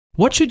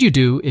What should you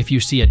do if you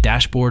see a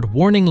dashboard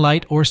warning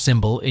light or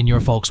symbol in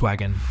your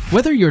Volkswagen?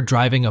 Whether you're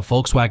driving a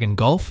Volkswagen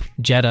Golf,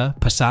 Jetta,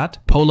 Passat,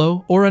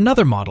 Polo, or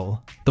another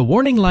model, the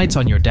warning lights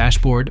on your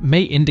dashboard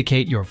may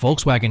indicate your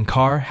Volkswagen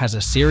car has a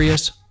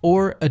serious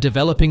or a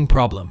developing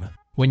problem.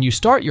 When you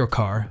start your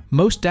car,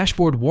 most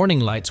dashboard warning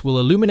lights will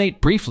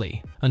illuminate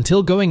briefly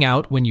until going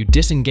out when you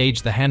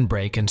disengage the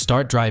handbrake and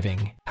start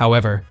driving.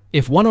 However,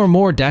 if one or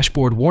more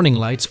dashboard warning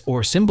lights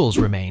or symbols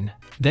remain,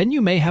 then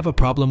you may have a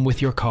problem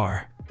with your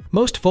car.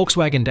 Most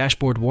Volkswagen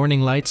dashboard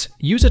warning lights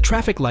use a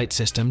traffic light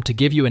system to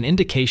give you an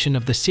indication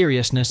of the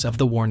seriousness of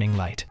the warning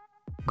light.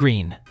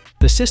 Green.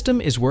 The system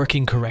is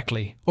working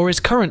correctly or is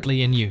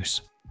currently in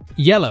use.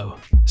 Yellow.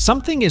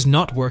 Something is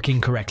not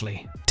working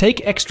correctly.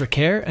 Take extra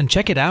care and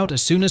check it out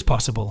as soon as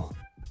possible.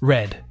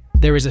 Red.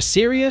 There is a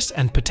serious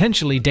and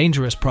potentially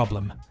dangerous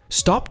problem.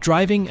 Stop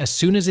driving as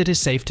soon as it is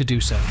safe to do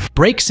so.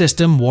 Brake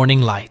system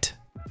warning light.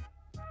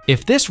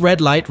 If this red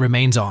light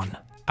remains on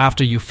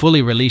after you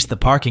fully release the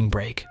parking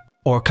brake,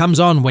 or comes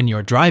on when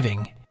you're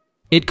driving,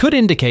 it could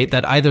indicate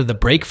that either the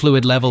brake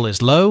fluid level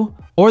is low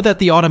or that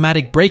the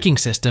automatic braking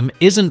system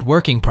isn't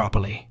working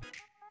properly.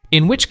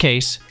 In which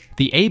case,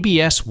 the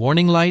ABS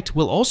warning light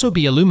will also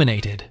be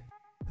illuminated.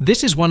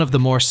 This is one of the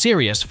more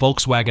serious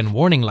Volkswagen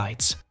warning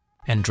lights,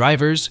 and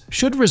drivers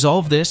should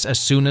resolve this as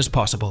soon as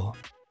possible.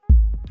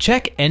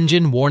 Check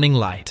engine warning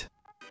light.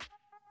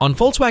 On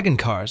Volkswagen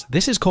cars,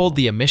 this is called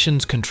the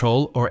emissions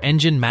control or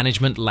engine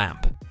management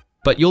lamp,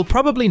 but you'll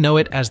probably know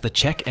it as the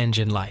check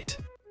engine light.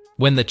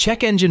 When the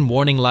check engine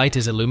warning light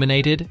is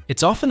illuminated,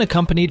 it's often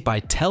accompanied by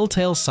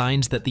telltale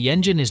signs that the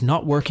engine is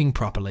not working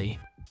properly,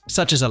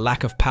 such as a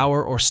lack of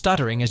power or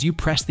stuttering as you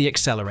press the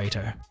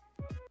accelerator.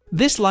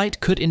 This light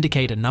could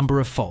indicate a number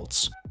of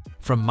faults,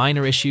 from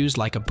minor issues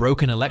like a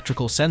broken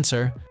electrical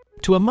sensor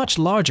to a much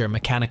larger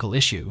mechanical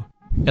issue.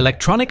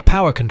 Electronic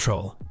power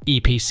control,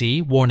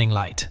 EPC warning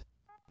light.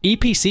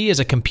 EPC is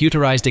a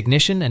computerized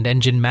ignition and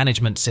engine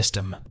management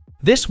system.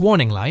 This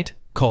warning light,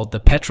 called the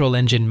petrol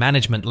engine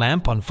management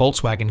lamp on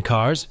Volkswagen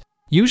cars,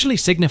 usually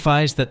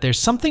signifies that there's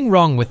something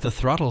wrong with the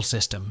throttle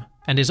system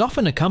and is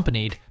often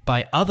accompanied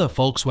by other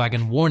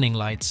Volkswagen warning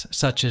lights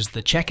such as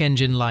the check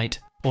engine light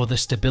or the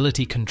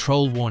stability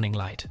control warning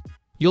light.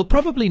 You'll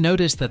probably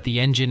notice that the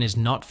engine is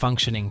not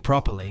functioning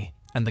properly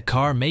and the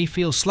car may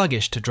feel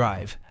sluggish to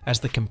drive, as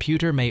the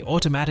computer may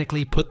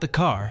automatically put the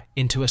car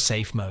into a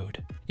safe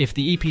mode. If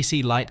the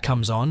EPC light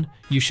comes on,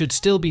 you should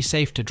still be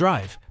safe to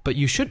drive, but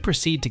you should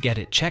proceed to get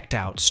it checked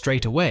out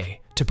straight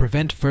away to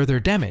prevent further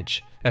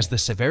damage, as the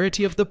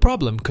severity of the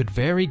problem could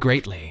vary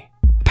greatly.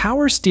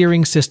 Power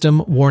steering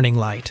system warning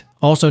light,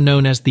 also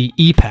known as the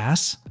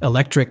EPAS,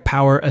 electric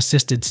power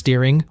assisted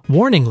steering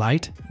warning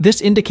light.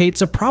 This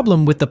indicates a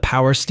problem with the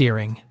power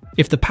steering.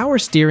 If the power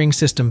steering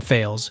system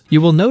fails, you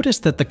will notice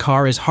that the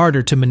car is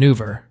harder to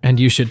maneuver, and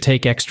you should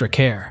take extra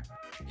care.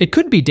 It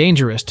could be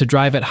dangerous to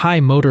drive at high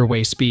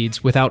motorway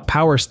speeds without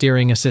power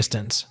steering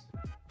assistance.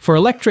 For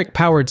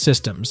electric-powered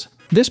systems,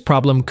 this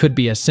problem could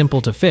be as simple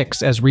to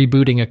fix as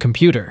rebooting a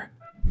computer.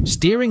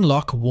 Steering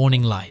lock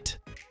warning light.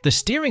 The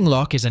steering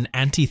lock is an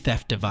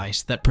anti-theft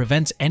device that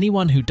prevents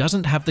anyone who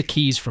doesn't have the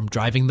keys from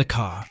driving the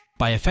car,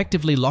 by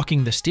effectively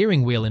locking the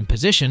steering wheel in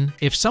position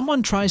if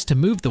someone tries to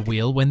move the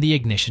wheel when the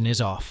ignition is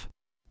off.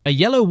 A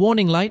yellow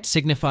warning light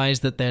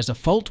signifies that there's a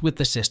fault with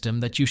the system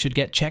that you should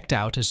get checked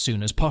out as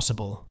soon as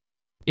possible.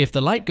 If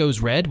the light goes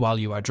red while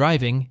you are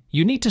driving,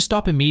 you need to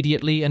stop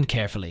immediately and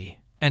carefully,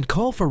 and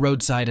call for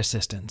roadside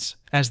assistance,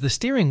 as the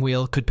steering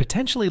wheel could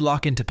potentially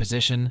lock into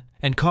position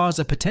and cause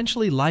a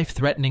potentially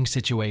life-threatening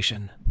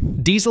situation.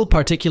 Diesel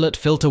particulate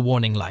filter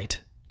warning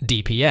light,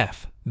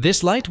 DPF.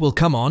 This light will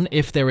come on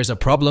if there is a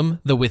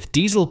problem with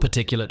diesel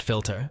particulate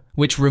filter,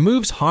 which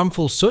removes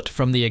harmful soot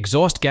from the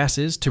exhaust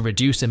gases to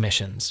reduce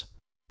emissions.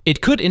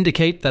 It could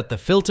indicate that the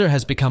filter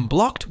has become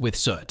blocked with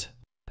soot,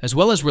 as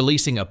well as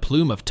releasing a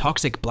plume of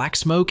toxic black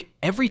smoke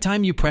every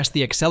time you press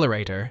the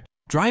accelerator.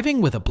 Driving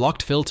with a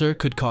blocked filter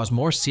could cause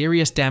more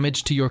serious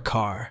damage to your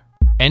car.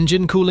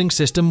 Engine cooling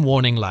system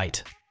warning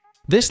light.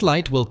 This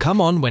light will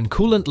come on when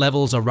coolant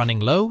levels are running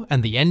low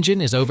and the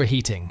engine is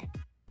overheating.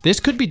 This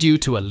could be due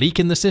to a leak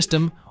in the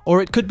system,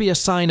 or it could be a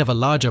sign of a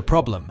larger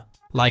problem,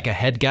 like a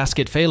head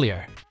gasket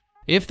failure.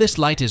 If this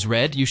light is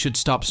red, you should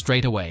stop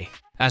straight away,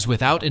 as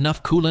without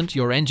enough coolant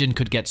your engine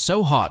could get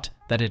so hot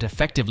that it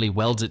effectively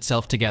welds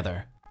itself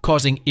together,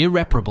 causing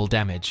irreparable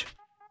damage.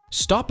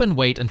 Stop and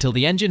wait until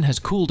the engine has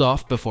cooled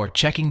off before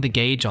checking the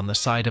gauge on the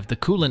side of the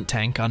coolant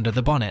tank under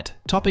the bonnet,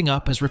 topping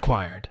up as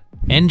required.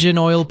 Engine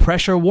oil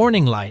pressure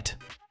warning light.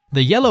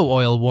 The yellow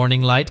oil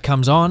warning light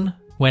comes on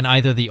when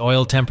either the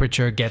oil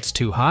temperature gets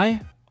too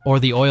high or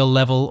the oil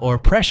level or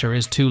pressure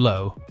is too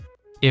low.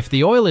 If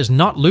the oil is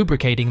not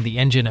lubricating the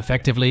engine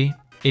effectively,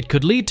 it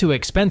could lead to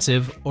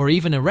expensive or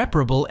even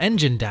irreparable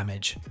engine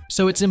damage,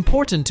 so it's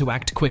important to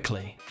act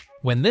quickly.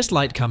 When this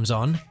light comes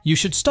on, you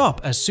should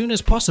stop as soon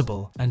as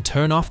possible and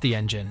turn off the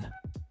engine.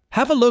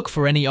 Have a look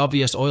for any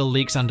obvious oil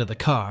leaks under the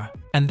car,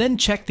 and then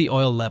check the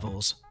oil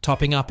levels,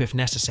 topping up if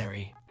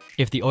necessary.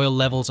 If the oil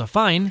levels are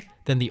fine,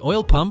 then the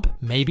oil pump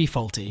may be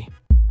faulty.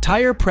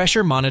 Tire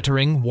pressure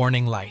monitoring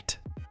warning light.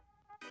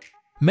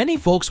 Many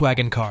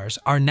Volkswagen cars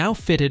are now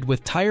fitted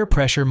with tire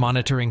pressure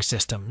monitoring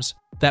systems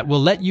that will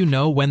let you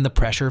know when the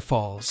pressure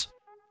falls.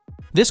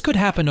 This could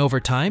happen over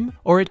time,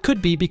 or it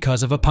could be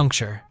because of a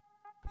puncture.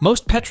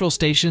 Most petrol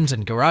stations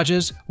and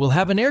garages will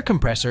have an air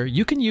compressor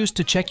you can use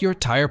to check your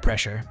tire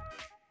pressure.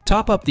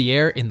 Top up the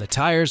air in the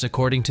tires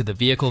according to the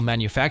vehicle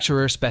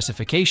manufacturer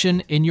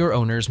specification in your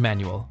owner's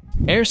manual.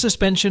 Air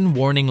suspension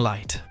warning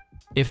light.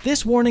 If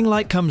this warning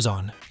light comes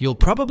on, you'll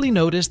probably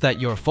notice that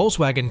your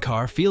Volkswagen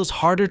car feels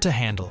harder to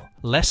handle,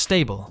 less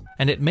stable,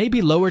 and it may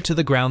be lower to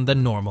the ground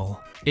than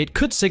normal. It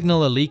could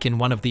signal a leak in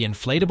one of the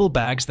inflatable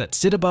bags that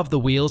sit above the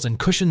wheels and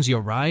cushions your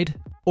ride,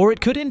 or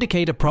it could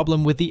indicate a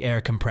problem with the air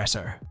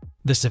compressor.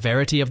 The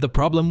severity of the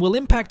problem will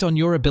impact on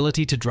your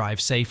ability to drive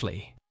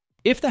safely.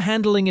 If the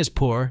handling is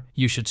poor,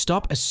 you should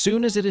stop as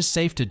soon as it is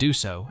safe to do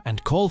so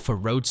and call for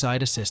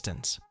roadside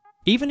assistance.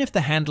 Even if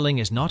the handling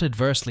is not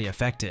adversely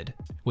affected,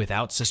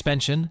 without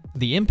suspension,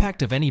 the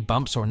impact of any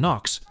bumps or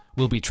knocks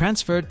will be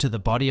transferred to the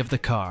body of the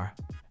car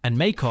and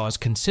may cause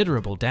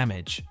considerable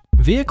damage.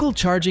 Vehicle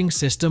charging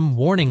system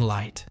warning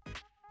light.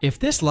 If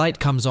this light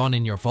comes on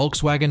in your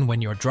Volkswagen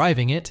when you're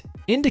driving it,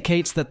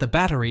 indicates that the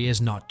battery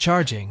is not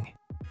charging.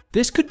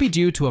 This could be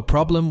due to a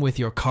problem with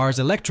your car's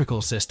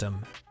electrical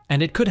system,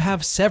 and it could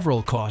have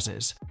several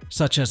causes,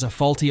 such as a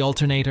faulty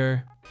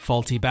alternator,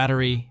 faulty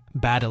battery,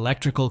 bad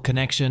electrical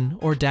connection,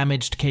 or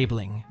damaged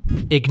cabling.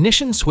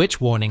 Ignition switch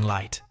warning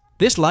light.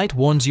 This light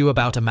warns you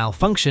about a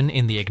malfunction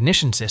in the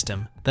ignition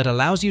system that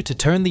allows you to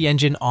turn the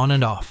engine on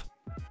and off.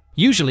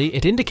 Usually,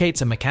 it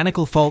indicates a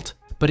mechanical fault,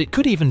 but it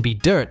could even be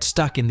dirt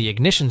stuck in the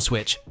ignition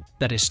switch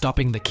that is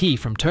stopping the key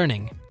from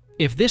turning.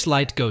 If this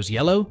light goes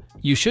yellow,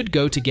 you should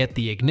go to get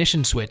the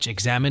ignition switch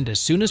examined as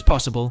soon as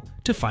possible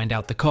to find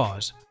out the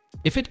cause.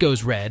 If it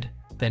goes red,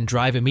 then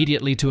drive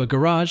immediately to a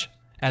garage,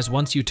 as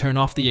once you turn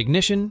off the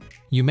ignition,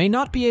 you may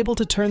not be able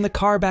to turn the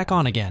car back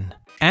on again.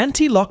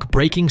 Anti-lock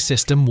braking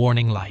system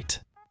warning light.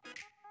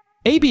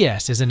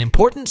 ABS is an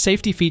important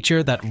safety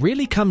feature that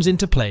really comes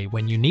into play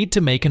when you need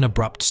to make an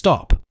abrupt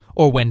stop,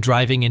 or when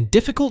driving in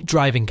difficult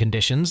driving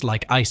conditions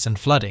like ice and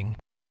flooding.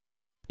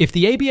 If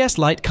the ABS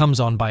light comes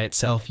on by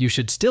itself, you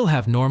should still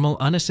have normal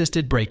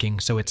unassisted braking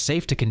so it's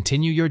safe to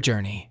continue your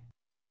journey.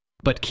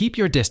 But keep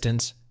your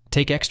distance,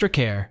 take extra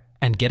care,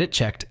 and get it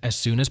checked as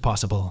soon as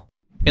possible.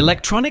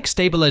 Electronic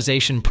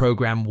Stabilization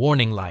Program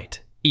Warning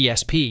Light,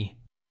 ESP.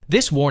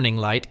 This warning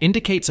light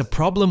indicates a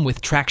problem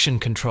with traction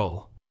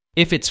control.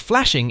 If it's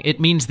flashing, it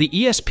means the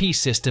ESP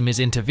system is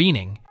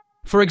intervening.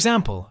 For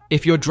example,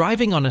 if you're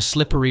driving on a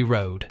slippery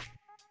road.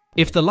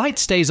 If the light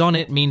stays on,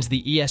 it means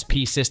the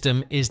ESP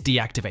system is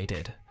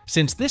deactivated.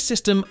 Since this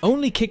system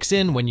only kicks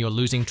in when you're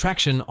losing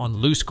traction on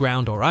loose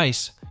ground or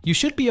ice, you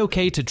should be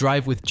okay to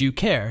drive with due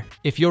care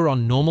if you're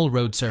on normal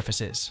road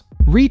surfaces.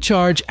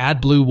 Recharge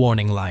AdBlue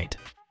warning light.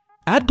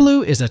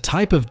 AdBlue is a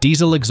type of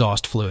diesel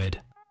exhaust fluid.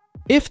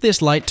 If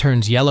this light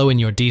turns yellow in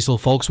your diesel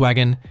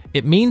Volkswagen,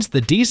 it means the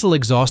diesel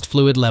exhaust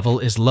fluid level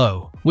is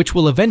low, which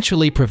will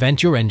eventually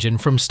prevent your engine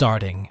from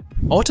starting.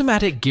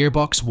 Automatic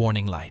gearbox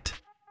warning light.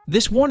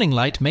 This warning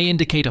light may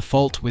indicate a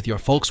fault with your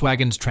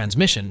Volkswagen's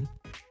transmission,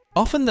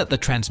 often that the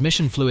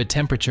transmission fluid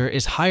temperature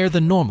is higher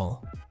than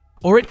normal,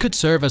 or it could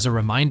serve as a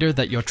reminder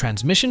that your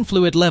transmission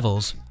fluid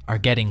levels are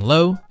getting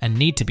low and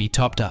need to be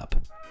topped up.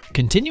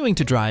 Continuing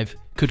to drive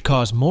could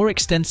cause more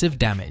extensive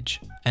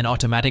damage, and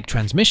automatic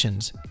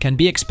transmissions can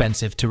be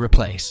expensive to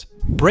replace.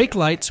 Brake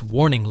lights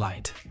warning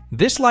light.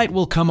 This light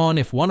will come on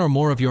if one or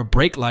more of your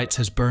brake lights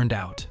has burned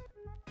out.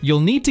 You'll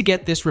need to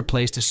get this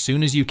replaced as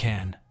soon as you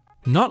can,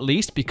 not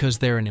least because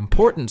they're an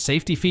important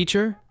safety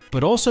feature,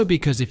 but also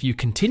because if you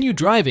continue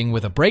driving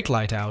with a brake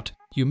light out,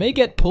 you may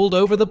get pulled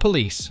over the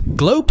police.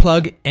 Glow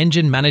plug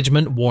engine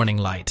management warning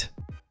light.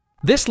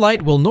 This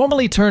light will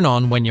normally turn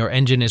on when your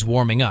engine is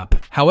warming up.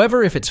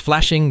 However, if it's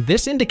flashing,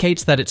 this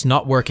indicates that it's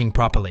not working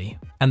properly,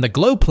 and the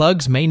glow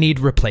plugs may need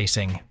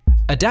replacing.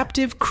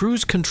 Adaptive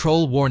cruise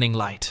control warning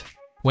light.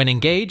 When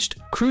engaged,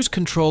 cruise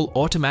control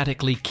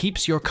automatically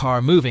keeps your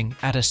car moving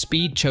at a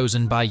speed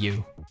chosen by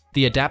you.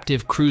 The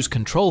adaptive cruise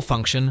control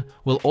function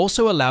will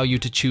also allow you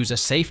to choose a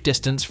safe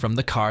distance from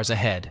the cars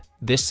ahead.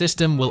 This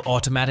system will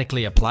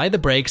automatically apply the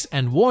brakes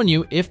and warn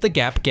you if the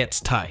gap gets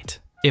tight.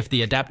 If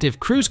the adaptive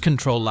cruise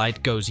control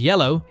light goes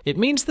yellow, it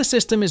means the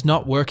system is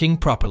not working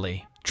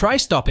properly. Try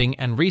stopping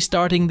and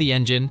restarting the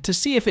engine to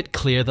see if it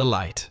clears the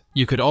light.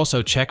 You could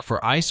also check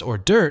for ice or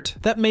dirt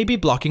that may be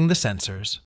blocking the sensors.